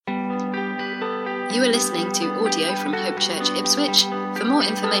You are listening to audio from Hope Church Ipswich. For more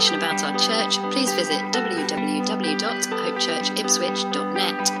information about our church, please visit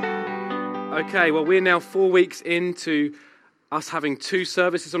www.hopechurchipswich.net. Okay, well, we're now 4 weeks into us having 2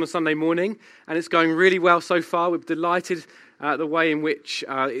 services on a Sunday morning, and it's going really well so far. We're delighted at the way in which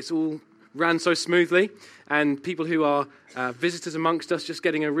it's all ran so smoothly, and people who are visitors amongst us just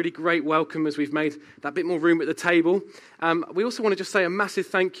getting a really great welcome as we've made that bit more room at the table. We also want to just say a massive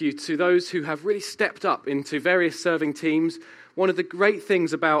thank you to those who have really stepped up into various serving teams. One of the great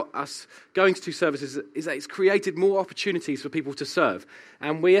things about us going to 2 services is that it's created more opportunities for people to serve.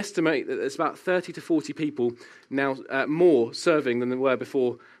 And we estimate that there's about 30 to 40 people now more serving than there were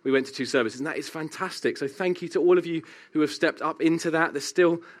before we went to 2 services. And that is fantastic. So thank you to all of you who have stepped up into that. There's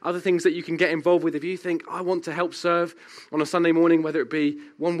still other things that you can get involved with. If you think, I want to help serve on a Sunday morning, whether it be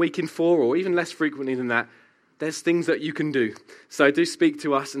 1 week in 4 or even less frequently than that, there's things that you can do. So do speak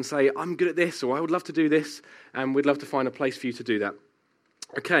to us and say, I'm good at this, or I would love to do this, and we'd love to find a place for you to do that.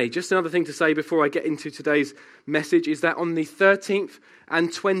 Okay, just another thing to say before I get into today's message is that on the 13th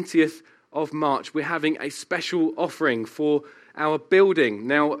and 20th of March, we're having a special offering for our building.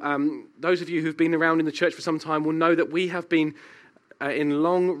 Now, those of you who've been around in the church for some time will know that we have been in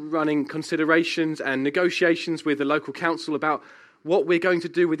long-running considerations and negotiations with the local council about what we're going to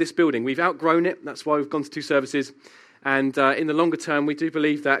do with this building. We've outgrown it. That's why we've gone to 2 services. And in the longer term, we do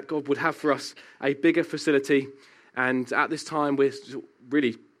believe that God would have for us a bigger facility. And at this time, we're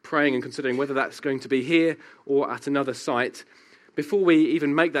really praying and considering whether that's going to be here or at another site. Before we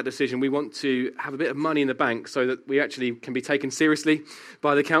even make that decision, we want to have a bit of money in the bank so that we actually can be taken seriously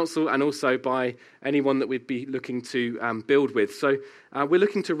by the council and also by anyone that we'd be looking to build with. So we're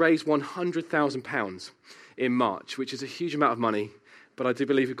looking to raise £100,000 in March, which is a huge amount of money, but I do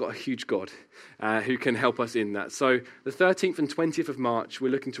believe we've got a huge God who can help us in that. So the 13th and 20th of March,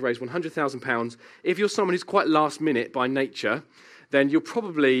 we're looking to raise £100,000. If you're someone who's quite last minute by nature, then you'll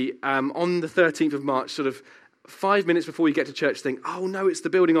probably, on the 13th of March, sort of 5 minutes before you get to church, think, oh no, it's the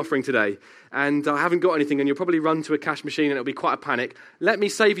building offering today, and I haven't got anything, and you'll probably run to a cash machine and it'll be quite a panic. Let me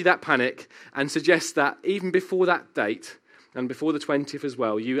save you that panic and suggest that even before that date, and before the 20th as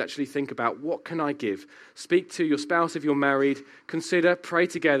well, you actually think about, what can I give? Speak to your spouse if you're married. Consider, pray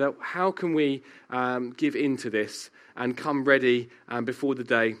together, how can we give into this and come ready before the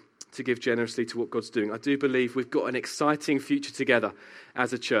day to give generously to what God's doing. I do believe we've got an exciting future together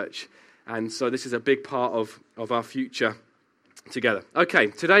as a church. And so this is a big part of our future together. Okay,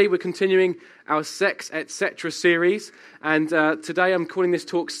 today we're continuing our Sex Etc. series. And today I'm calling this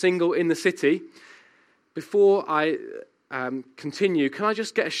talk Single in the City. Before I continue, can I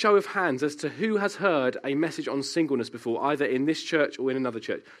just get a show of hands as to who has heard a message on singleness before, either in this church or in another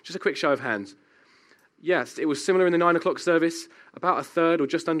church? Just a quick show of hands. Yes, it was similar in the 9 o'clock service, about a third or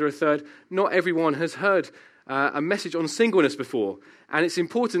just under a third. Not everyone has heard a message on singleness before, and it's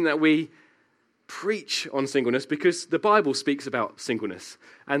important that we preach on singleness because the Bible speaks about singleness.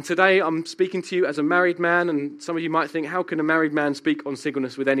 And today I'm speaking to you as a married man, and some of you might think, how can a married man speak on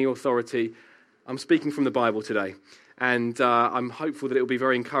singleness with any authority? I'm speaking from the Bible today. And I'm hopeful that it will be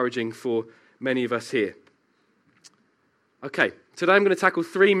very encouraging for many of us here. Okay, today I'm going to tackle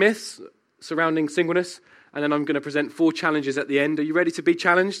 3 myths surrounding singleness, and then I'm going to present 4 challenges at the end. Are you ready to be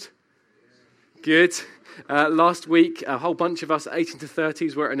challenged? Good. Last week, a whole bunch of us, 18 to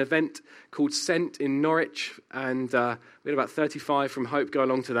 30s, were at an event called Sent in Norwich, and we had about 35 from Hope go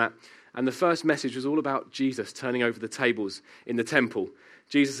along to that. And the first message was all about Jesus turning over the tables in the temple.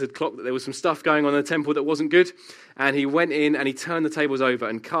 Jesus had clocked that there was some stuff going on in the temple that wasn't good, and he went in and he turned the tables over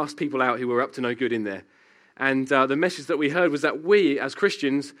and cast people out who were up to no good in there. And the message that we heard was that we, as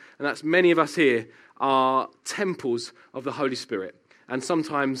Christians, and that's many of us here, are temples of the Holy Spirit. And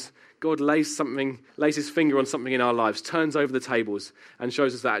sometimes God lays his finger on something in our lives, turns over the tables, and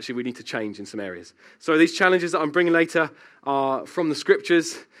shows us that actually we need to change in some areas. So these challenges that I'm bringing later are from the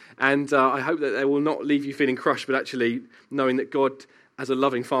Scriptures, and I hope that they will not leave you feeling crushed, but actually knowing that God, as a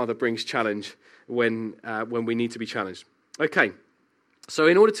loving Father, brings challenge when we need to be challenged. Okay, so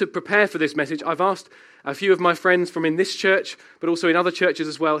in order to prepare for this message, I've asked a few of my friends from in this church, but also in other churches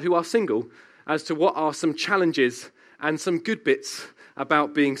as well, who are single, as to what are some challenges and some good bits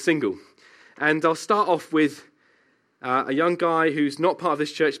about being single. And I'll start off with a young guy who's not part of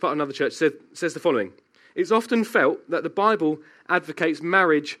this church, part of another church, says the following. It's often felt that the Bible advocates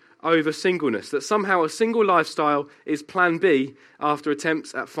marriage over singleness, that somehow a single lifestyle is plan B after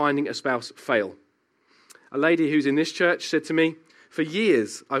attempts at finding a spouse fail. A lady who's in this church said to me, for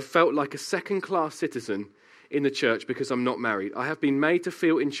years I've felt like a second-class citizen in the church because I'm not married. I have been made to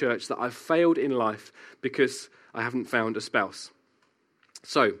feel in church that I've failed in life because I haven't found a spouse.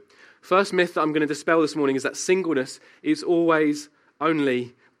 So, First myth that I'm going to dispel this morning is that singleness is always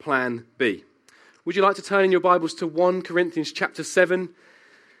only plan B. Would you like to turn in your Bibles to 1 Corinthians chapter 7?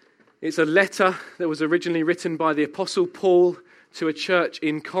 It's a letter that was originally written by the Apostle Paul to a church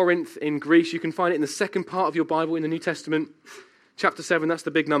in Corinth in Greece. You can find it in the second part of your Bible in the New Testament. Chapter 7, that's the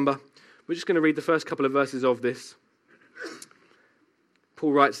big number. We're just going to read the first couple of verses of this.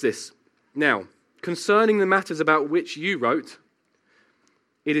 Paul writes this: "Now, concerning the matters about which you wrote,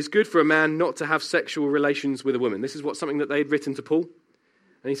 it is good for a man not to have sexual relations with a woman." This is something that they'd written to Paul.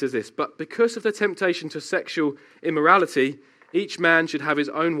 And he says this: "But because of the temptation to sexual immorality, each man should have his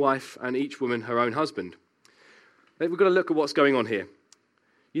own wife and each woman her own husband." We've got to look at what's going on here.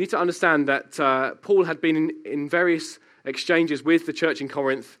 You need to understand that Paul had been in various exchanges with the church in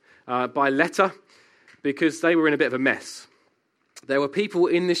Corinth by letter because they were in a bit of a mess. There were people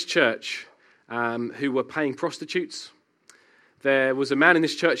in this church who were paying prostitutes. There was a man in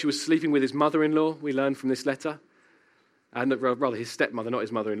this church who was sleeping with his mother-in-law, we learned from this letter. And rather his stepmother, not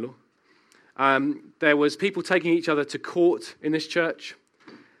his mother-in-law. There was people taking each other to court in this church.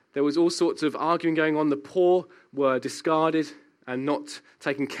 There was all sorts of arguing going on. The poor were discarded and not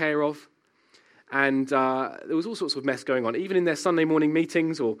taken care of. And there was all sorts of mess going on. Even in their Sunday morning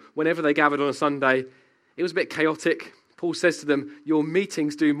meetings or whenever they gathered on a Sunday, it was a bit chaotic. Paul says to them, "Your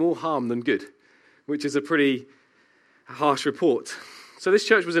meetings do more harm than good," which is a pretty harsh report. So this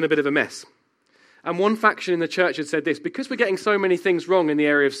church was in a bit of a mess. And one faction in the church had said this: because we're getting so many things wrong in the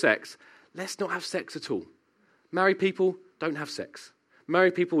area of sex, let's not have sex at all. Married people don't have sex.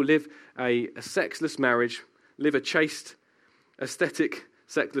 Married people live a sexless marriage, live a chaste, aesthetic,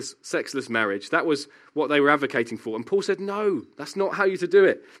 sexless marriage. That was what they were advocating for. And Paul said, no, that's not how you're to do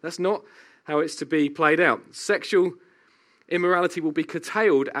it. That's not how it's to be played out. Sexual immorality will be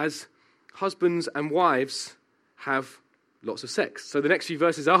curtailed as husbands and wives have lots of sex. So the next few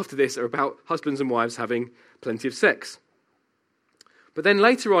verses after this are about husbands and wives having plenty of sex. But then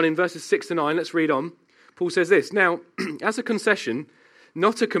later on in verses 6 to 9, let's read on. Paul says this: "Now, as a concession,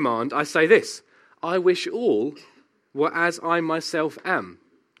 not a command, I say this: I wish all were as I myself am."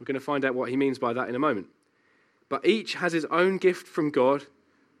 We're going to find out what he means by that in a moment. "But each has his own gift from God,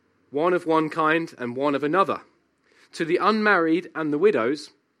 one of one kind and one of another. To the unmarried and the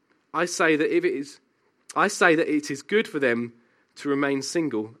widows, I say that it is good for them to remain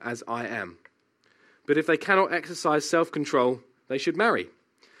single as I am. But if they cannot exercise self-control, they should marry.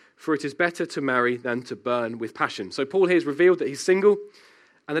 For it is better to marry than to burn with passion." So Paul here has revealed that he's single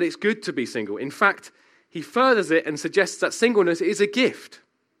and that it's good to be single. In fact, he furthers it and suggests that singleness is a gift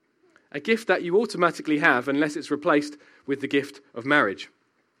that you automatically have unless it's replaced with the gift of marriage.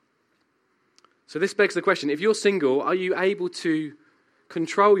 So this begs the question: if you're single, are you able to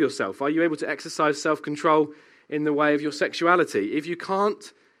control yourself? Are you able to exercise self-control in the way of your sexuality? If you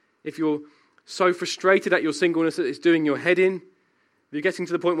can't, if you're so frustrated at your singleness that it's doing your head in, if you're getting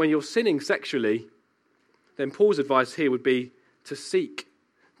to the point where you're sinning sexually, then Paul's advice here would be to seek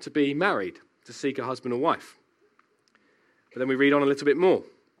to be married, to seek a husband or wife. But then we read on a little bit more.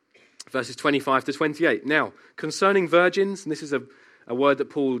 Verses 25 to 28. "Now, concerning virgins," and this is a word that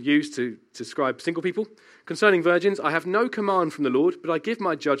Paul used to describe single people. "Concerning virgins, I have no command from the Lord, but I give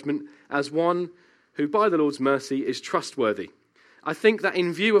my judgment as one who by the Lord's mercy is trustworthy. I think that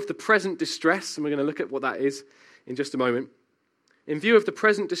in view of the present distress," and we're going to look at what that is in just a moment, "in view of the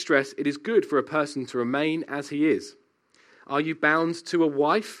present distress, it is good for a person to remain as he is. Are you bound to a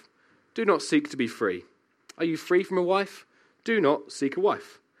wife? Do not seek to be free. Are you free from a wife? Do not seek a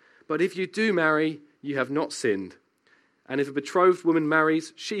wife. But if you do marry, you have not sinned. And if a betrothed woman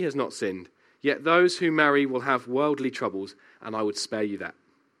marries, she has not sinned. Yet those who marry will have worldly troubles, and I would spare you that."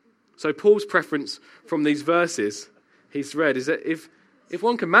 So Paul's preference from these verses he's read is that if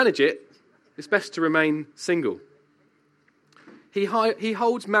one can manage it, it's best to remain single. He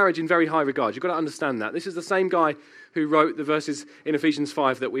holds marriage in very high regard. You've got to understand that. This is the same guy who wrote the verses in Ephesians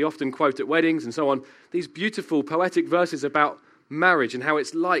 5 that we often quote at weddings and so on. These beautiful, poetic verses about marriage and how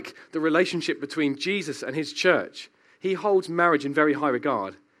it's like the relationship between Jesus and his church. He holds marriage in very high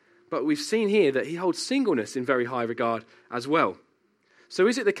regard. But we've seen here that he holds singleness in very high regard as well. So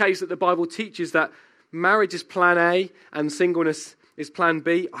is it the case that the Bible teaches that marriage is plan A and singleness is plan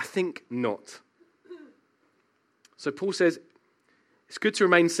B? I think not. So Paul says it's good to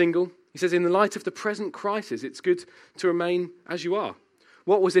remain single. He says in the light of the present crisis, it's good to remain as you are.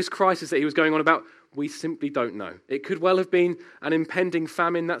 What was this crisis that he was going on about? We simply don't know. It could well have been an impending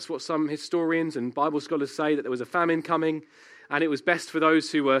famine. That's what some historians and Bible scholars say, that there was a famine coming, and it was best for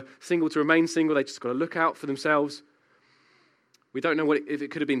those who were single to remain single. They just got to look out for themselves. We don't know if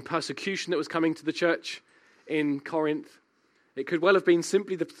it could have been persecution that was coming to the church in Corinth. It could well have been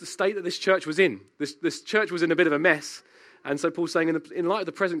simply the state that this church was in. This church was in a bit of a mess. And so Paul's saying, in light of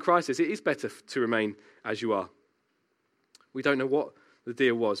the present crisis, it is better to remain as you are. We don't know what the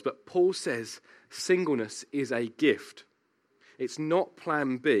deal was, but Paul says singleness is a gift. It's not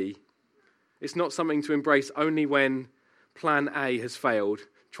plan B. It's not something to embrace only when plan A has failed,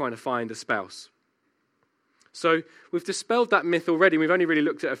 trying to find a spouse. So we've dispelled that myth already. We've only really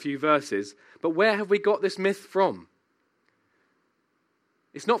looked at a few verses. But where have we got this myth from?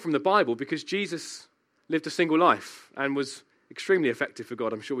 It's not from the Bible, because Jesus lived a single life and was extremely effective for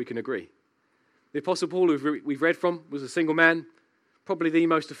God. I'm sure we can agree. The Apostle Paul, who we've read from, was a single man, probably the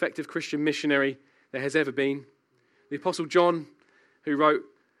most effective Christian missionary there has ever been. The Apostle John, who wrote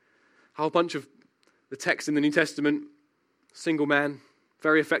a whole bunch of the text in the New Testament, single man,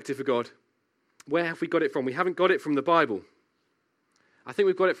 very effective for God. Where have we got it from? We haven't got it from the Bible. I think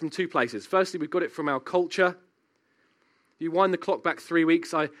we've got it from two places. Firstly, we've got it from our culture. If you wind the clock back 3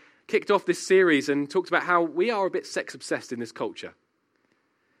 weeks, I kicked off this series and talked about how we are a bit sex-obsessed in this culture.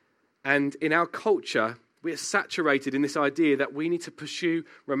 And in our culture, we are saturated in this idea that we need to pursue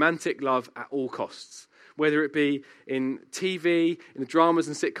romantic love at all costs. Whether it be in TV, in the dramas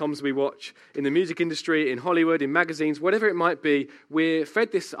and sitcoms we watch, in the music industry, in Hollywood, in magazines, whatever it might be, we're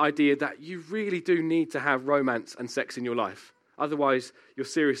fed this idea that you really do need to have romance and sex in your life. Otherwise, you're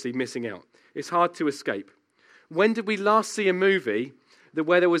seriously missing out. It's hard to escape. When did we last see a movie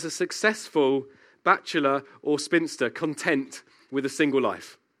where there was a successful bachelor or spinster content with a single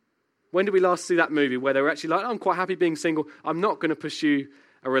life? When did we last see that movie where they were actually like, I'm quite happy being single, I'm not going to pursue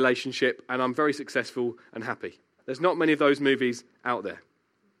a relationship, and I'm very successful and happy? There's not many of those movies out there.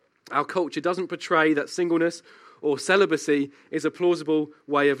 Our culture doesn't portray that singleness or celibacy is a plausible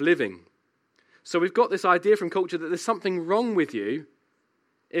way of living. So we've got this idea from culture that there's something wrong with you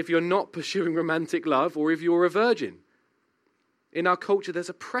if you're not pursuing romantic love or if you're a virgin. In our culture, there's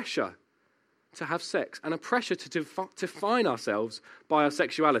a pressure to have sex and a pressure to define ourselves by our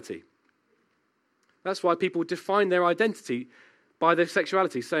sexuality. That's why people define their identity by their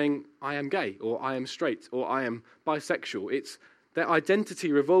sexuality, saying, I am gay, or I am straight, or I am bisexual. It's their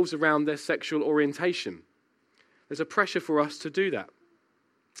identity revolves around their sexual orientation. There's a pressure for us to do that.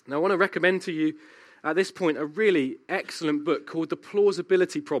 Now, I want to recommend to you at this point a really excellent book called The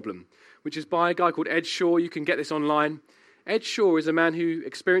Plausibility Problem, which is by a guy called Ed Shaw. You can get this online. Ed Shaw is a man who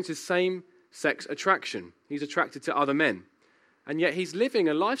experiences same-sex attraction. He's attracted to other men. And yet he's living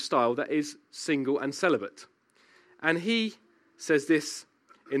a lifestyle that is single and celibate. And he says this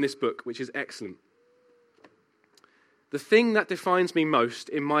in this book, which is excellent. The thing that defines me most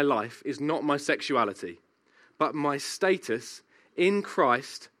in my life is not my sexuality, but my status in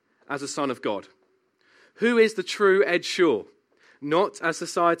Christ as a son of God. Who is the true Ed Shaw? Not as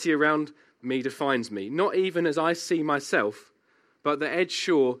society around me defines me, not even as I see myself, but the Ed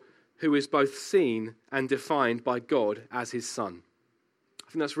Shaw who is both seen and defined by God as his son.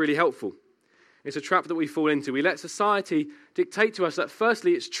 I think that's really helpful. It's a trap that we fall into. We let society dictate to us that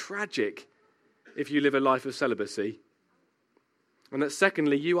firstly, it's tragic if you live a life of celibacy, and that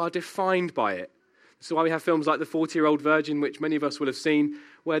secondly, you are defined by it. That's why we have films like The 40-Year-Old Virgin, which many of us will have seen,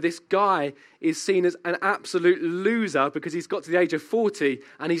 where this guy is seen as an absolute loser because he's got to the age of 40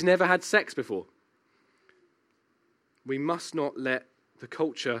 and he's never had sex before. We must not let the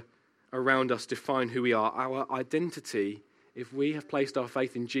culture around us define who we are. Our identity, if we have placed our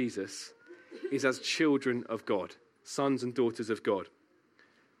faith in Jesus, is as children of God, sons and daughters of God.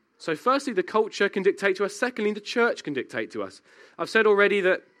 So firstly, the culture can dictate to us. Secondly, the church can dictate to us. I've said already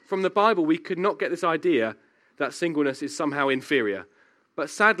that from the Bible, we could not get this idea that singleness is somehow inferior. But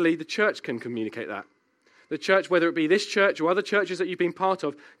sadly, the church can communicate that. The church, whether it be this church or other churches that you've been part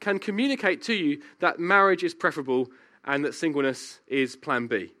of, can communicate to you that marriage is preferable and that singleness is plan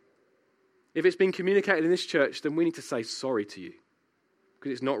B. If it's been communicated in this church, then we need to say sorry to you,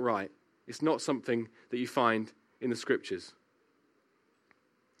 because it's not right. It's not something that you find in the scriptures.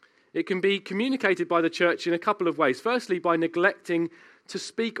 It can be communicated by the church in a couple of ways. Firstly, by neglecting to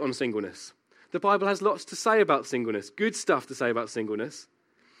speak on singleness. The Bible has lots to say about singleness, good stuff to say about singleness.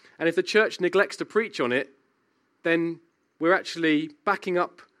 And if the church neglects to preach on it, then we're actually backing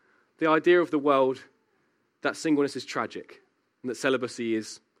up the idea of the world that singleness is tragic and that celibacy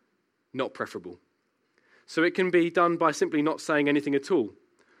is not preferable. So it can be done by simply not saying anything at all.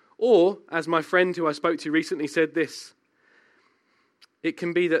 Or, as my friend who I spoke to recently said this, it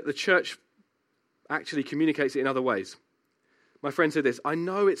can be that the church actually communicates it in other ways. My friend said this, I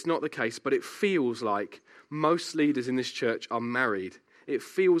know it's not the case, but it feels like most leaders in this church are married. It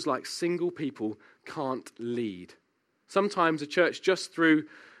feels like single people can't lead. Sometimes a church, just through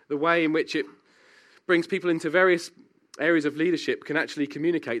the way in which it brings people into various areas of leadership can actually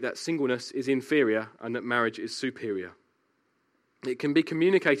communicate that singleness is inferior and that marriage is superior. It can be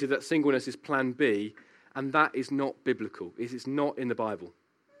communicated that singleness is plan B, and that is not biblical. It is not in the Bible.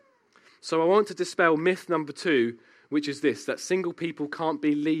 So I want to dispel myth number 2, which is this, that single people can't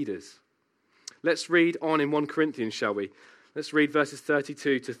be leaders. Let's read on in 1 Corinthians, shall we? Let's read verses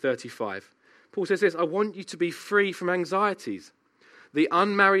 32 to 35. Paul says this, I want you to be free from anxieties. The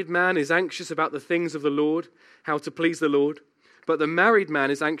unmarried man is anxious about the things of the Lord, how to please the Lord. But the married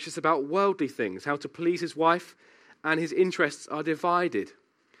man is anxious about worldly things, how to please his wife, and his interests are divided.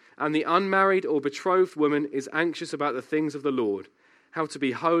 And the unmarried or betrothed woman is anxious about the things of the Lord, how to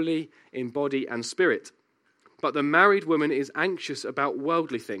be holy in body and spirit. But the married woman is anxious about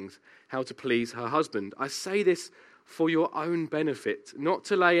worldly things, how to please her husband. I say this for your own benefit, not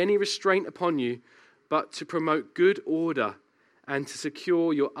to lay any restraint upon you, but to promote good order and to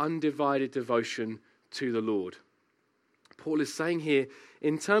secure your undivided devotion to the Lord. Paul is saying here,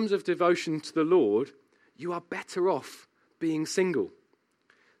 in terms of devotion to the Lord, you are better off being single.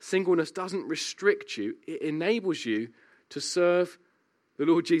 Singleness doesn't restrict you, it enables you to serve the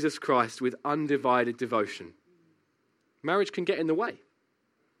Lord Jesus Christ with undivided devotion. Marriage can get in the way.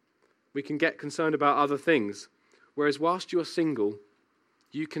 We can get concerned about other things. Whereas whilst you're single,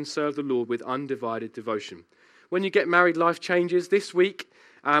 you can serve the Lord with undivided devotion. When you get married, life changes. This week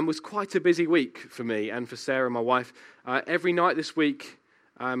was quite a busy week for me and for Sarah, my wife. Every night this week,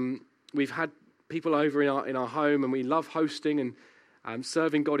 we've had people over in our home, and we love hosting and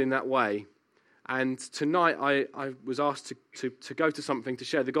serving God in that way. And tonight, I was asked to go to something to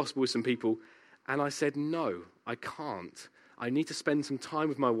share the gospel with some people, and I said, no, I can't. I need to spend some time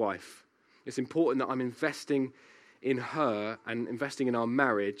with my wife. It's important that I'm investing in her and investing in our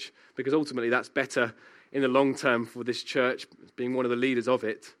marriage, because ultimately that's better in the long term for this church, being one of the leaders of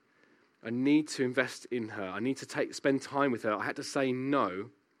it. I need to invest in her. I need to spend time with her. I had to say no.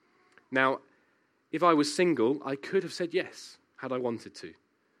 Now, if I was single, I could have said yes, had I wanted to.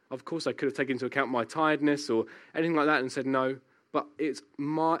 Of course, I could have taken into account my tiredness or anything like that and said no, but it's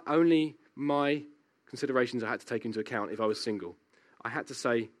only my considerations I had to take into account if I was single. I had to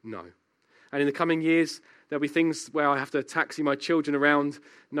say no. And in the coming years, there'll be things where I have to taxi my children around,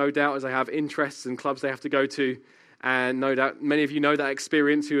 no doubt, as they have interests and clubs they have to go to. And no doubt many of you know that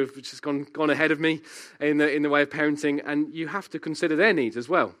experience who have just gone ahead of me in the way of parenting. And you have to consider their needs as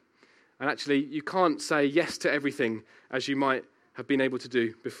well. And actually, you can't say yes to everything as you might have been able to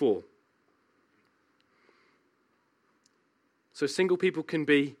do before. So single people can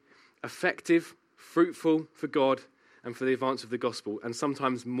be effective, fruitful for God and for the advance of the gospel, and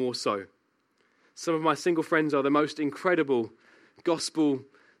sometimes more so. Some of my single friends are the most incredible gospel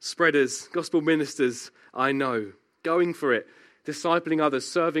spreaders, gospel ministers I know, going for it, discipling others,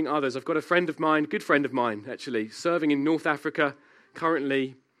 serving others. I've got a friend of mine, good friend of mine actually, serving in North Africa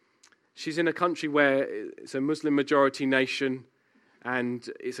currently. She's in a country where it's a Muslim majority nation and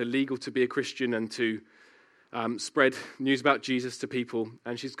it's illegal to be a Christian and to spread news about Jesus to people.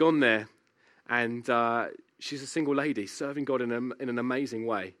 And she's gone there and she's a single lady serving God in an amazing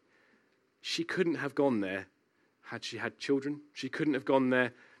way. She couldn't have gone there had she had children. She couldn't have gone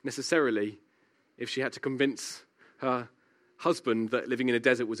there necessarily if she had to convince her husband that living in a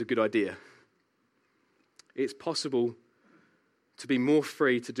desert was a good idea. It's possible to be more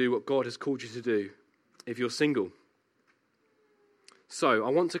free to do what God has called you to do if you're single. So I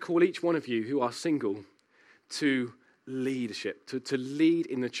want to call each one of you who are single to leadership, to lead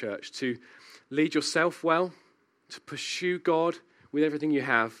in the church, to lead yourself well, to pursue God with everything you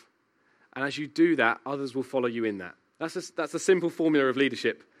have. And as you do that, others will follow you in that. That's a simple formula of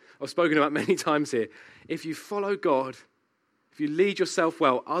leadership I've spoken about many times here. If you follow God, if you lead yourself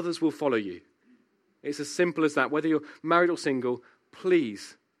well, others will follow you. It's as simple as that. Whether you're married or single,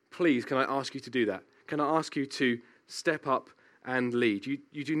 please, can I ask you to do that? Can I ask you to step up and lead?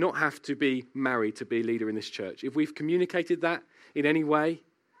 You do not have to be married to be a leader in this church. If we've communicated that in any way,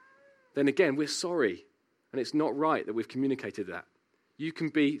 then again, we're sorry. And it's not right that we've communicated that. You can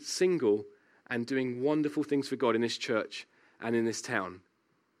be single and doing wonderful things for God in this church and in this town.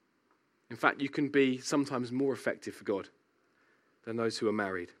 In fact, you can be sometimes more effective for God than those who are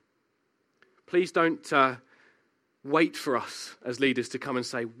married. Please don't wait for us as leaders to come and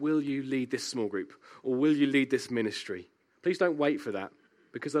say, will you lead this small group? Or will you lead this ministry? Please don't wait for that,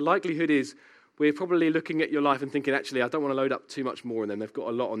 because the likelihood is we're probably looking at your life and thinking, actually, I don't want to load up too much more on them. They've got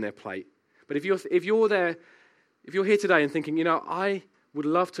a lot on their plate. But if you're here today and thinking, I would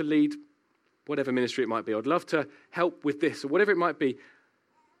love to lead whatever ministry it might be, I'd love to help with this or whatever it might be,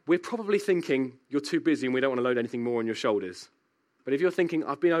 we're probably thinking you're too busy and we don't want to load anything more on your shoulders. But if you're thinking,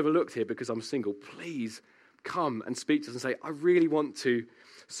 I've been overlooked here because I'm single, please come and speak to us and say, I really want to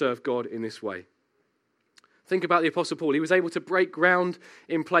serve God in this way. Think about the Apostle Paul. He was able to break ground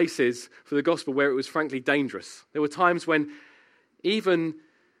in places for the gospel where it was frankly dangerous. There were times when even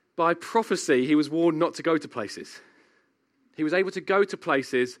by prophecy he was warned not to go to places. He was able to go to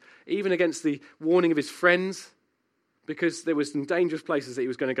places even against the warning of his friends, because there was some dangerous places that he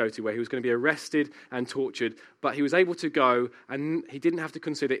was going to go to where he was going to be arrested and tortured. But he was able to go, and he didn't have to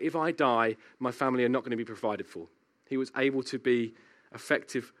consider, if I die, my family are not going to be provided for. He was able to be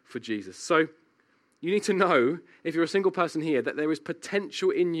effective for Jesus. So you need to know, if you're a single person here, that there is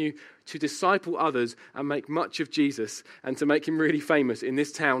potential in you to disciple others and make much of Jesus and to make him really famous in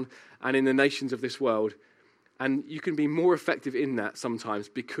this town and in the nations of this world. And you can be more effective in that sometimes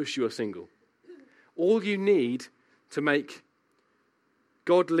because you are single. All you need to make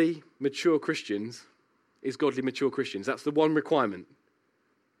godly, mature Christians is godly, mature Christians. That's the one requirement.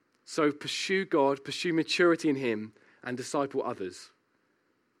 So pursue God, pursue maturity in him, and disciple others.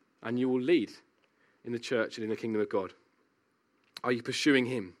 And you will lead in the church and in the kingdom of God. Are you pursuing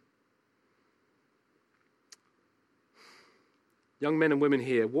him? Young men and women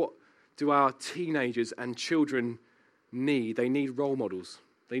here, what do our teenagers and children need? They need role models.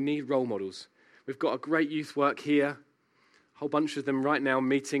 They need role models. We've got a great youth work here, a whole bunch of them right now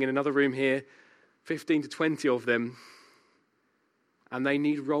meeting in another room here, 15 to 20 of them, and they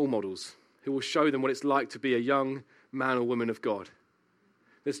need role models who will show them what it's like to be a young man or woman of God.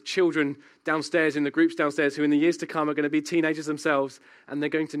 There's children downstairs in the groups downstairs who in the years to come are going to be teenagers themselves, and they're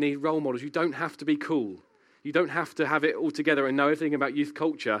going to need role models. You don't have to be cool. You don't have to have it all together and know everything about youth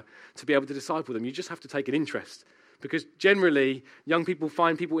culture to be able to disciple them. You just have to take an interest, because generally young people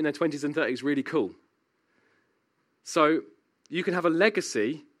find people in their 20s and 30s really cool. So you can have a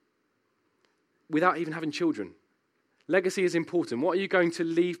legacy without even having children. Legacy is important. What are you going to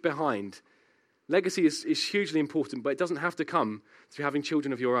leave behind? Legacy is hugely important, but it doesn't have to come through having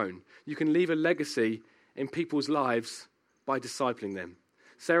children of your own. You can leave a legacy in people's lives by discipling them.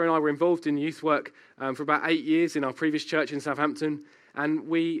 Sarah and I were involved in youth work for about 8 years in our previous church in Southampton, and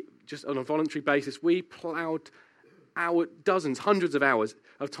we, just on a voluntary basis, we ploughed dozens, hundreds of hours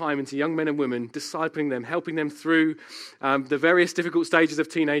of time into young men and women, discipling them, helping them through the various difficult stages of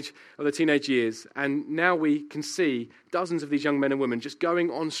the teenage years. And now we can see dozens of these young men and women just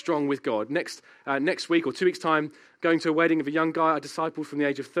going on strong with God. Next week or 2 weeks' time, going to a wedding of a young guy I discipled from the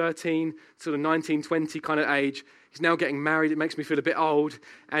age of 13, sort of 19, 20 kind of age. He's now getting married. It makes me feel a bit old.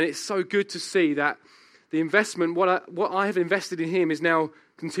 And it's so good to see that the investment, what I have invested in him is now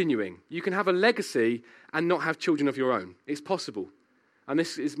continuing. You can have a legacy and not have children of your own. It's possible. And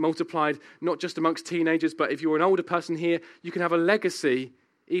this is multiplied not just amongst teenagers, but if you're an older person here, you can have a legacy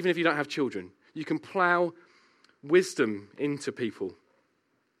even if you don't have children. You can plough wisdom into people.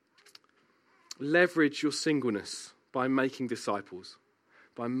 Leverage your singleness by making disciples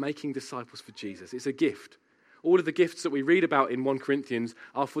for Jesus. It's a gift. All of the gifts that we read about in 1 Corinthians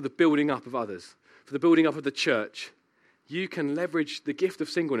are for the building up of others, for the building up of the church. You can leverage the gift of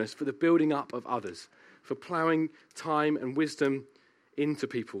singleness for the building up of others, for ploughing time and wisdom into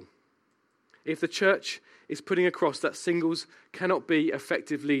people. If the church is putting across that singles cannot be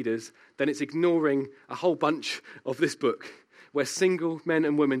effective leaders, then it's ignoring a whole bunch of this book where single men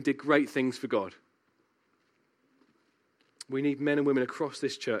and women did great things for God. We need men and women across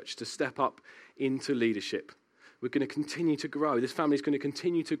this church to step up into leadership. We're going to continue to grow. This family is going to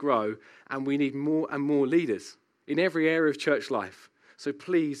continue to grow, and we need more and more leaders in every area of church life. So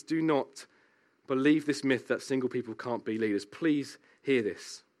please do not believe this myth that single people can't be leaders. Please hear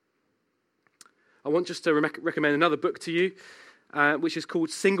this. I want just to recommend another book to you, which is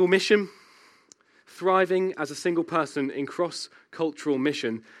called Single Mission, Thriving as a Single Person in Cross-Cultural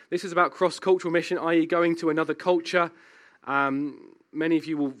Mission. This is about cross-cultural mission, i.e. going to another culture. Many of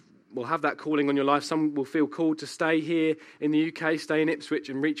you will have that calling on your life. Some will feel called to stay here in the UK, stay in Ipswich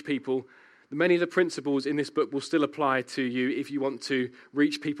and reach people. Many of the principles in this book will still apply to you if you want to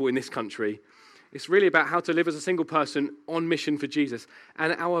reach people in this country. It's really about how to live as a single person on mission for Jesus.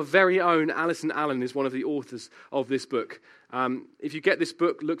 And our very own Alison Allen is one of the authors of this book. If you get this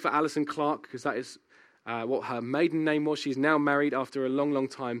book, look for Alison Clark, because that is what her maiden name was. She's now married after a long, long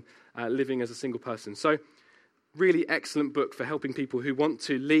time living as a single person. So, really excellent book for helping people who want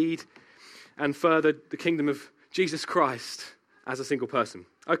to lead and further the kingdom of Jesus Christ as a single person.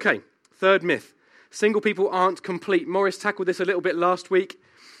 Okay, third myth. Single people aren't complete. Morris tackled this a little bit last week.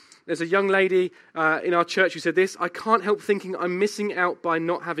 There's a young lady in our church who said this: I can't help thinking I'm missing out by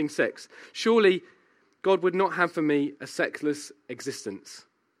not having sex. Surely God would not have for me a sexless existence.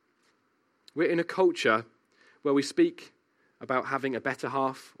 We're in a culture where we speak about having a better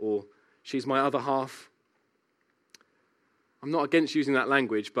half, or she's my other half, I'm not against using that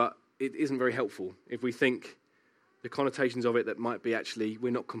language, but it isn't very helpful if we think the connotations of it that might be actually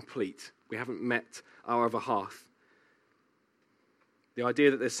we're not complete. We haven't met our other half. The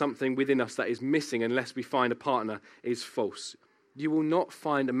idea that there's something within us that is missing unless we find a partner is false. You will not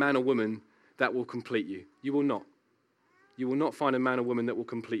find a man or woman that will complete you. You will not. You will not find a man or woman that will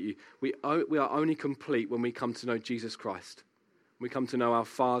complete you. We are only complete when we come to know Jesus Christ. We come to know our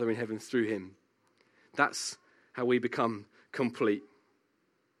Father in heaven through him. That's how we become complete.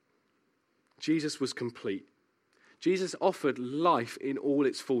 Jesus was complete. Jesus offered life in all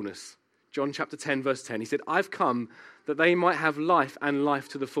its fullness. John chapter 10, verse 10, he said, I've come that they might have life and life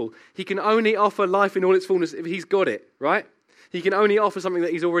to the full. He can only offer life in all its fullness if he's got it, right? He can only offer something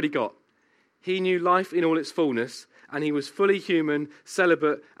that he's already got. He knew life in all its fullness, and he was fully human,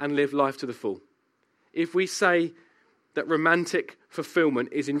 celibate, and lived life to the full. If we say that romantic fulfillment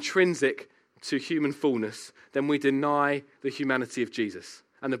is intrinsic to human fullness, then we deny the humanity of Jesus.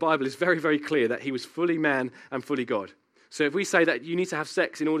 And the Bible is very, very clear that he was fully man and fully God. So if we say that you need to have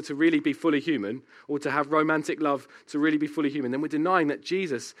sex in order to really be fully human, or to have romantic love to really be fully human, then we're denying that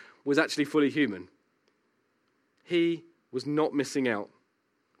Jesus was actually fully human. He was not missing out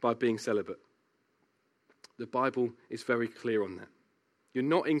by being celibate. The Bible is very clear on that. You're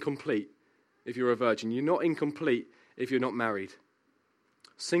not incomplete if you're a virgin. You're not incomplete if you're not married.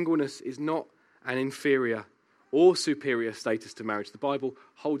 Singleness is not an inferior or superior status to marriage. The Bible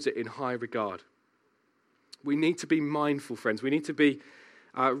holds it in high regard. We need to be mindful, friends. We need to be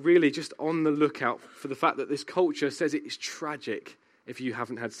really just on the lookout for the fact that this culture says it is tragic if you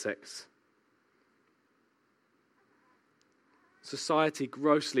haven't had sex. Society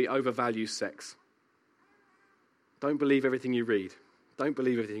grossly overvalues sex. Don't believe everything you read. Don't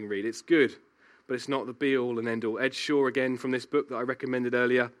believe everything you read. It's good, but it's not the be-all and end-all. Ed Shaw, again, from this book that I recommended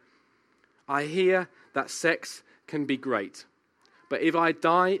earlier. I hear that sex can be great, but if I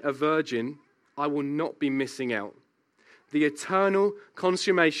die a virgin, I will not be missing out. The eternal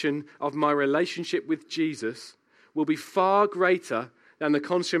consummation of my relationship with Jesus will be far greater than the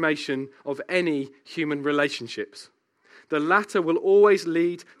consummation of any human relationships. The latter will always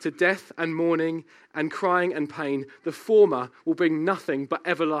lead to death and mourning and crying and pain. The former will bring nothing but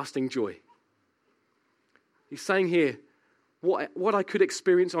everlasting joy. He's saying here, what I could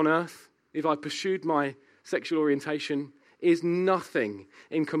experience on earth if I pursued my sexual orientation is nothing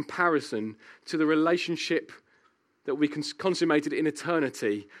in comparison to the relationship that we consummated in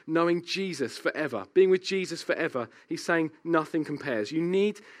eternity, knowing Jesus forever, being with Jesus forever. He's saying nothing compares. You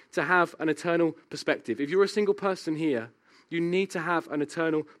need to have an eternal perspective. If you're a single person here, you need to have an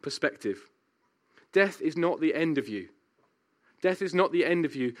eternal perspective. Death is not the end of you. Death is not the end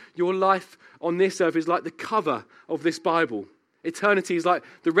of you. Your life on this earth is like the cover of this Bible. Eternity is like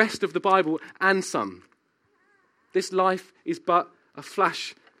the rest of the Bible and some. This life is but a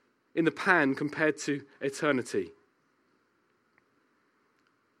flash in the pan compared to eternity.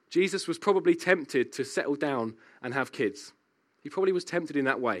 Jesus was probably tempted to settle down and have kids. He probably was tempted in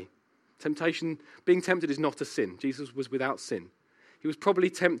that way. Being tempted is not a sin. Jesus was without sin. He was probably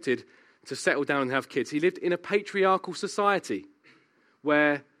tempted to settle down and have kids. He lived in a patriarchal society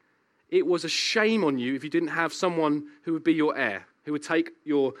where it was a shame on you if you didn't have someone who would be your heir, who would take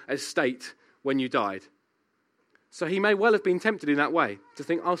your estate when you died. So he may well have been tempted in that way, to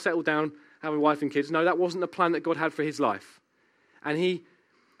think, I'll settle down, have a wife and kids. No, that wasn't the plan that God had for his life. And he,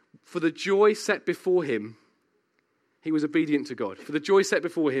 for the joy set before him, he was obedient to God. For the joy set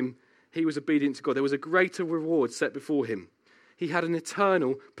before him, he was obedient to God. There was a greater reward set before him. He had an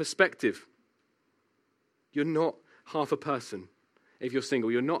eternal perspective. You're not half a person if you're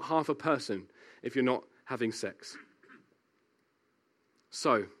single. You're not half a person if you're not having sex.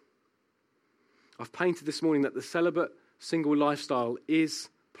 So, I've painted this morning that the celibate single lifestyle is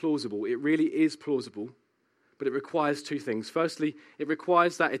plausible. It really is plausible, but it requires two things. Firstly, it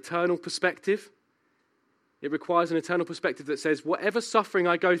requires that eternal perspective. It requires an eternal perspective that says, whatever suffering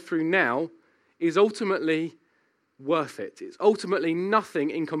I go through now is ultimately worth it. It's ultimately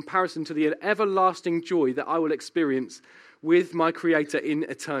nothing in comparison to the everlasting joy that I will experience with my Creator in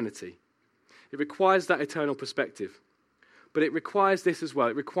eternity. It requires that eternal perspective. But it requires this as well.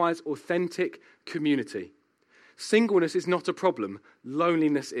 It requires authentic community. Singleness is not a problem.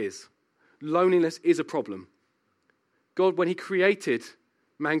 Loneliness is. Loneliness is a problem. God, when he created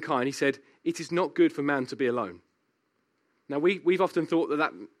mankind, he said, it is not good for man to be alone. Now, we've often thought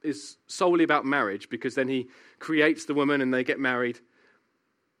that is solely about marriage, because then he creates the woman and they get married.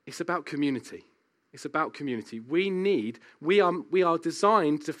 It's about community. It's about community. We are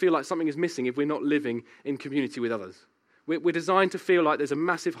designed to feel like something is missing if we're not living in community with others. We're designed to feel like there's a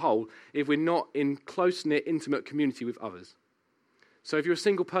massive hole if we're not in close-knit, intimate community with others. So if you're a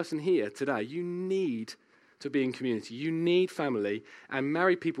single person here today, you need to be in community. You need family. And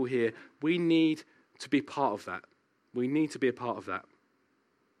married people here, we need to be part of that. We need to be a part of that.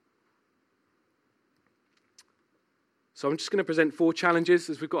 So I'm just going to present 4 challenges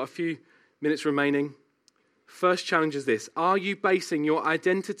as we've got a few minutes remaining. First challenge is this. Are you basing your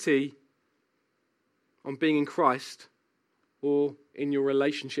identity on being in Christ or in your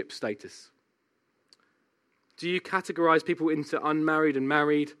relationship status? Do you categorize people into unmarried and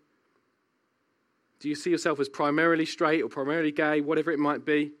married? Do you see yourself as primarily straight or primarily gay, whatever it might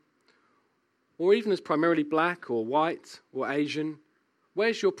be? Or even as primarily black or white or Asian?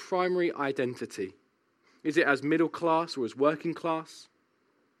 Where's your primary identity? Is it as middle class or as working class?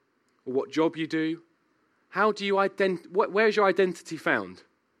 Or what job you do? How do you where's your identity found?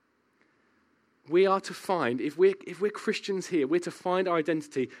 We are to find, if we're Christians here, we're to find our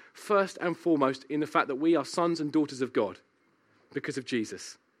identity first and foremost in the fact that we are sons and daughters of God because of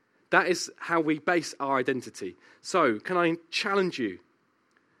Jesus. That is how we base our identity. So, can I challenge you?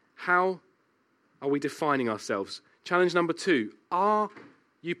 How are we defining ourselves? Challenge number 2, are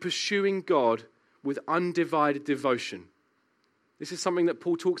you pursuing God with undivided devotion? This is something that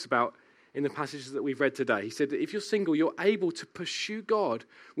Paul talks about in the passages that we've read today. He said that if you're single, you're able to pursue God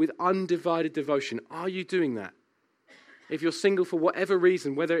with undivided devotion. Are you doing that? If you're single for whatever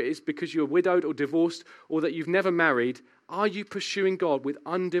reason, whether it is because you're widowed or divorced or that you've never married, are you pursuing God with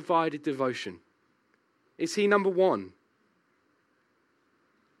undivided devotion? Is he number 1?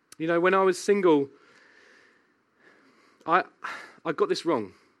 You know, when I was single, I got this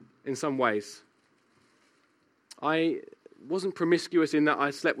wrong in some ways. I wasn't promiscuous in that I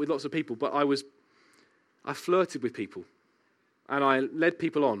slept with lots of people, but I flirted with people and I led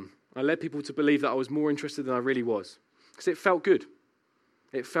people on. I led people to believe that I was more interested than I really was because it felt good.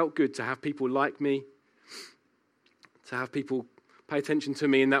 It felt good to have people like me, to have people pay attention to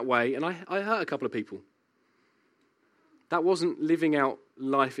me in that way, and I hurt a couple of people. That wasn't living out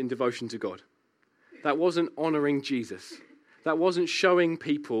life in devotion to God. That wasn't honoring Jesus. That wasn't showing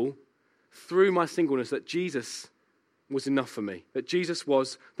people through my singleness that Jesus was enough for me, that Jesus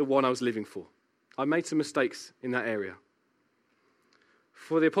was the one I was living for. I made some mistakes in that area.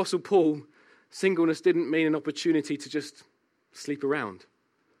 For the Apostle Paul, singleness didn't mean an opportunity to just sleep around.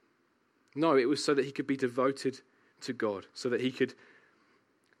 No, it was so that he could be devoted to God, so that he could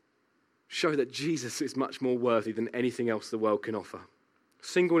show that Jesus is much more worthy than anything else the world can offer.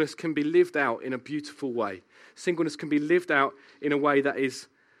 Singleness can be lived out in a beautiful way. Singleness can be lived out in a way that is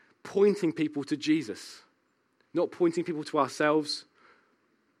pointing people to Jesus, not pointing people to ourselves,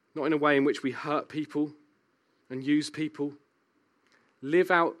 not in a way in which we hurt people and use people.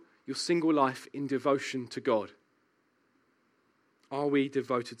 Live out your single life in devotion to God. Are we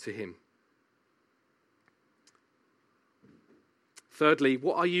devoted to him? Thirdly,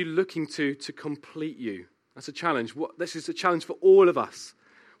 what are you looking to complete you? That's a challenge. This is a challenge for all of us,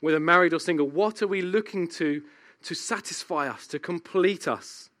 whether married or single. What are we looking to satisfy us, to complete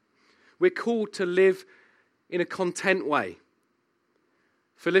us? We're called to live in a content way.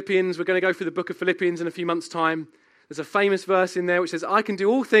 Philippians, we're going to go through the book of Philippians in a few months' time. There's a famous verse in there which says, I can do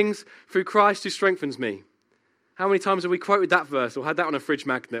all things through Christ who strengthens me. How many times have we quoted that verse or had that on a fridge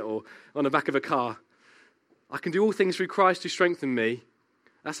magnet or on the back of a car? I can do all things through Christ who strengthens me.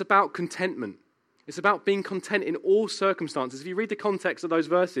 That's about contentment. It's about being content in all circumstances. If you read the context of those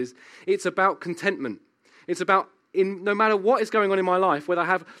verses, it's about contentment. It's about no matter what is going on in my life, whether I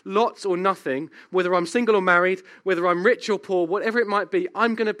have lots or nothing, whether I'm single or married, whether I'm rich or poor, whatever it might be,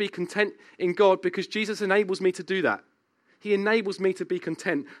 I'm going to be content in God because Jesus enables me to do that. He enables me to be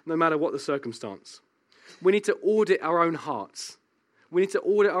content no matter what the circumstance. We need to audit our own hearts. We need to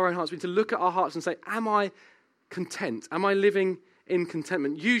audit our own hearts. We need to look at our hearts and say, am I content? Am I living in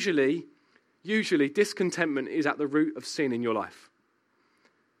contentment? Usually, discontentment is at the root of sin in your life.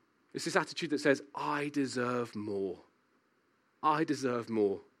 It's this attitude that says, I deserve more. I deserve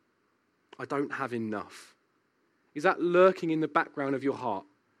more. I don't have enough. Is that lurking in the background of your heart?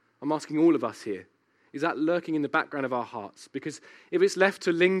 I'm asking all of us here. Is that lurking in the background of our hearts? Because if it's left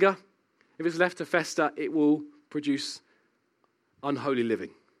to linger, if it's left to fester, it will produce unholy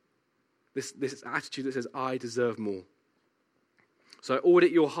living. This attitude that says, I deserve more. So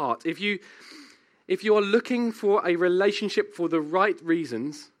audit your heart. If you are looking for a relationship for the right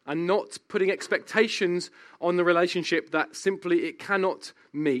reasons and not putting expectations on the relationship that simply it cannot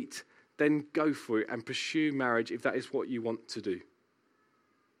meet, then go for it and pursue marriage if that is what you want to do.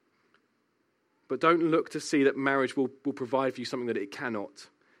 But don't look to see that marriage will provide for you something that it cannot.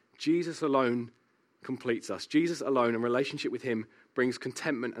 Jesus alone completes us. Jesus alone, in relationship with him, brings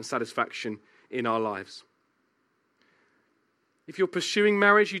contentment and satisfaction in our lives. If you're pursuing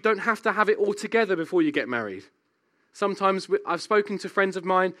marriage, you don't have to have it all together before you get married. Sometimes I've spoken to friends of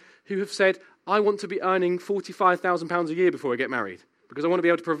mine who have said, I want to be earning £45,000 a year before I get married because I want to be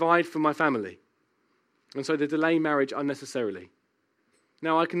able to provide for my family. And so they delay marriage unnecessarily.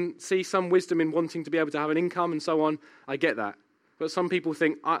 Now, I can see some wisdom in wanting to be able to have an income and so on. I get that. But some people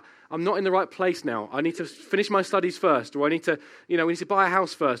think, I'm not in the right place now. I need to finish my studies first, or I need to, we need to buy a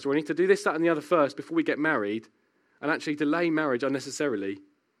house first, or I need to do this, that, and the other first before we get married, and actually delay marriage unnecessarily,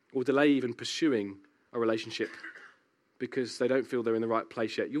 or delay even pursuing a relationship because they don't feel they're in the right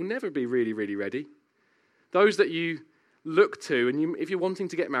place yet. You'll never be really, really ready. Those that you look to, and if you're wanting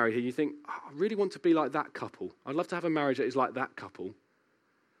to get married here, you think, I really want to be like that couple. I'd love to have a marriage that is like that couple.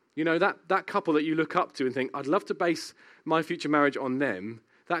 You know, that couple that you look up to and think, I'd love to base my future marriage on them.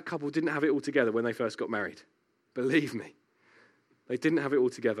 That couple didn't have it all together when they first got married. Believe me. They didn't have it all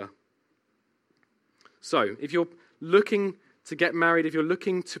together. So, if you're looking to get married, if you're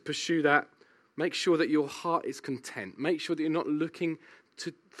looking to pursue that, make sure that your heart is content. Make sure that you're not looking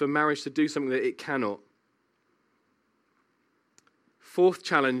for marriage to do something that it cannot. Fourth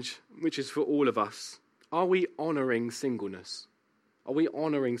challenge, which is for all of us, are we honouring singleness? Are we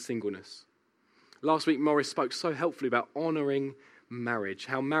honouring singleness? Last week, Morris spoke so helpfully about honouring marriage,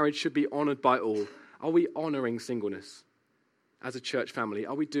 how marriage should be honoured by all. Are we honouring singleness as a church family?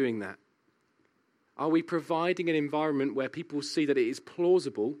 Are we doing that? Are we providing an environment where people see that it is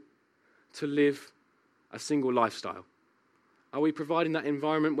plausible to live a single lifestyle? Are we providing that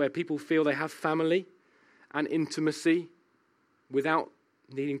environment where people feel they have family and intimacy without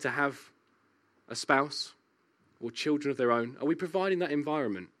needing to have a spouse or children of their own? Are we providing that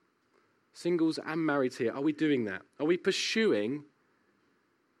environment? Singles and marrieds here, are we doing that? Are we pursuing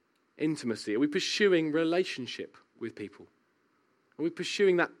intimacy? Are we pursuing relationship with people? Are we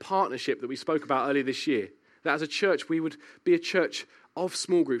pursuing that partnership that we spoke about earlier this year? That as a church, we would be a church of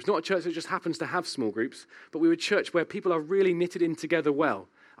small groups, not a church that just happens to have small groups, but we were a church where people are really knitted in together well.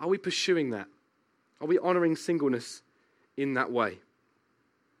 Are we pursuing that? Are we honouring singleness in that way?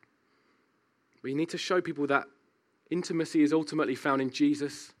 We need to show people that intimacy is ultimately found in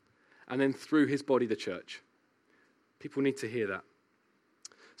Jesus and then through his body, the church. People need to hear that.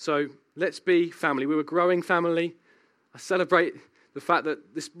 So let's be family. We were a growing family. I celebrate the fact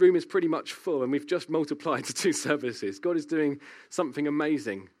that this room is pretty much full and we've just multiplied to 2 services. God is doing something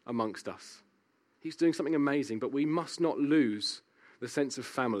amazing amongst us. He's doing something amazing, but we must not lose the sense of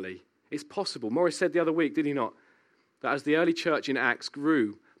family. It's possible. Morris said the other week, did he not, that as the early church in Acts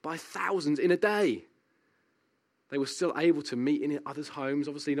grew by thousands in a day, they were still able to meet in others' homes.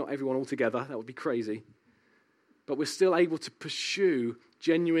 Obviously not everyone all together, that would be crazy. But we're still able to pursue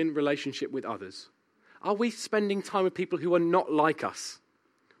genuine relationship with others. Are we spending time with people who are not like us?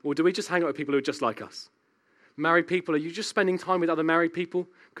 Or do we just hang out with people who are just like us? Married people, are you just spending time with other married people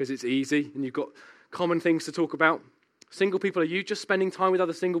because it's easy and you've got common things to talk about? Single people, are you just spending time with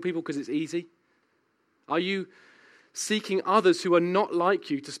other single people because it's easy? Are you seeking others who are not like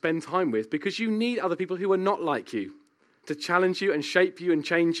you to spend time with because you need other people who are not like you to challenge you and shape you and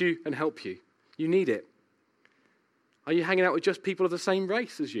change you and help you? You need it. Are you hanging out with just people of the same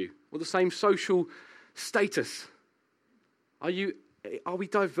race as you or the same social status? Are we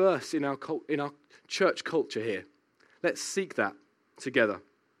diverse in our church culture here? Let's seek that together.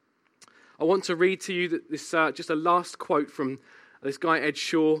 I want to read to you this just a last quote from this guy Ed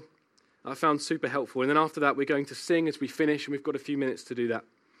Shaw I found super helpful. And then after that, we're going to sing as we finish, and we've got a few minutes to do that.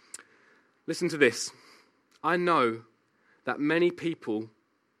 Listen to this. I know that many people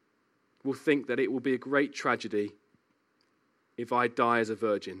will think that it will be a great tragedy if I die as a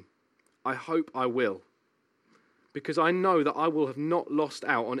virgin. I hope I will, because I know that I will have not lost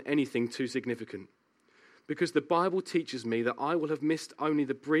out on anything too significant, because the Bible teaches me that I will have missed only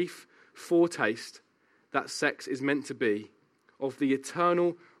the brief foretaste that sex is meant to be of the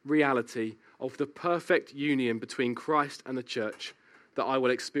eternal reality of the perfect union between Christ and the church that I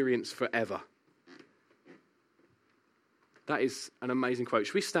will experience forever. That is an amazing quote.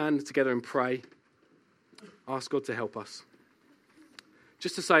 Should we stand together and pray? Ask God to help us.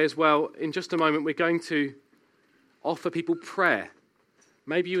 Just to say as well, in just a moment, we're going to offer people prayer.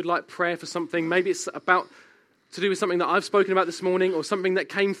 Maybe you would like prayer for something. Maybe it's about to do with something that I've spoken about this morning, or something that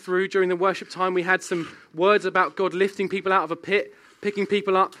came through during the worship time. We had some words about God lifting people out of a pit, picking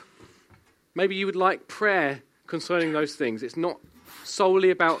people up. Maybe you would like prayer concerning those things. It's not solely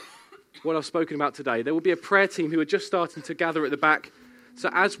about what I've spoken about today. There will be a prayer team who are just starting to gather at the back. So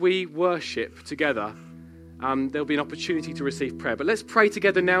as we worship together, there'll be an opportunity to receive prayer. But let's pray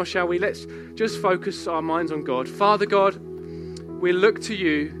together now, shall we? Let's just focus our minds on God. Father God, we look to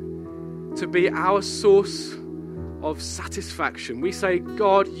you to be our source of satisfaction. We say,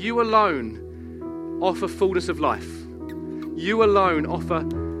 God, you alone offer fullness of life. You alone offer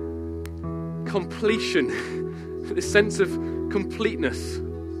completion, this sense of completeness.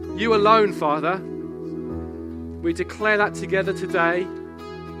 You alone, Father. We declare that together today.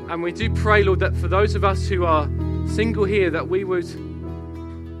 And we do pray, Lord, that for those of us who are single here, that we would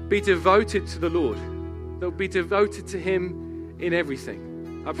be devoted to the Lord, that would be devoted to Him in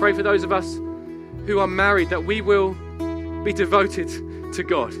everything. I pray for those of us who are married, that we will be devoted to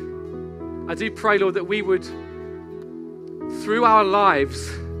God. I do pray, Lord, that we would, through our lives,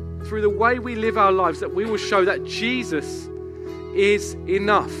 through the way we live our lives, that we will show that Jesus is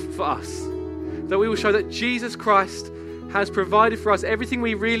enough for us. That we will show that Jesus Christ has provided for us everything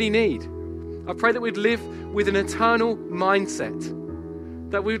we really need. I pray that we'd live with an eternal mindset.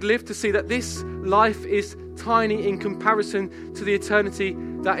 That we would live to see that this life is tiny in comparison to the eternity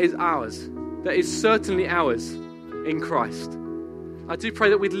that is ours. That is certainly ours in Christ. I do pray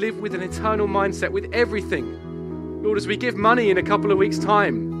that we'd live with an eternal mindset with everything. Lord, as we give money in a couple of weeks'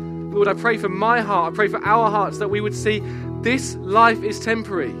 time, Lord, I pray for my heart, I pray for our hearts that we would see this life is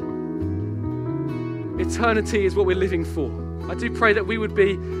temporary. Eternity is what we're living for. I do pray that we would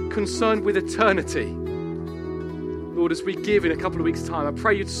be concerned with eternity. Lord, as we give in a couple of weeks' time, I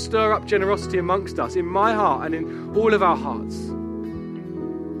pray you'd stir up generosity amongst us, in my heart and in all of our hearts.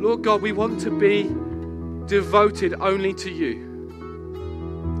 Lord God, we want to be devoted only to you.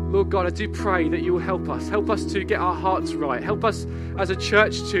 Lord God, I do pray that you will help us. Help us to get our hearts right. Help us as a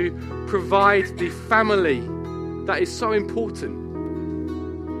church to provide the family that is so important.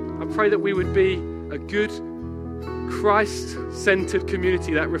 I pray that we would be a good, Christ-centered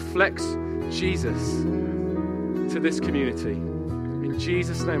community that reflects Jesus to this community. In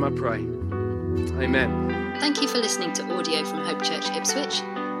Jesus' name I pray. Amen. Thank you for listening to audio from Hope Church Ipswich.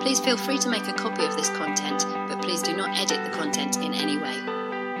 Please feel free to make a copy of this content, but please do not edit the content in any way.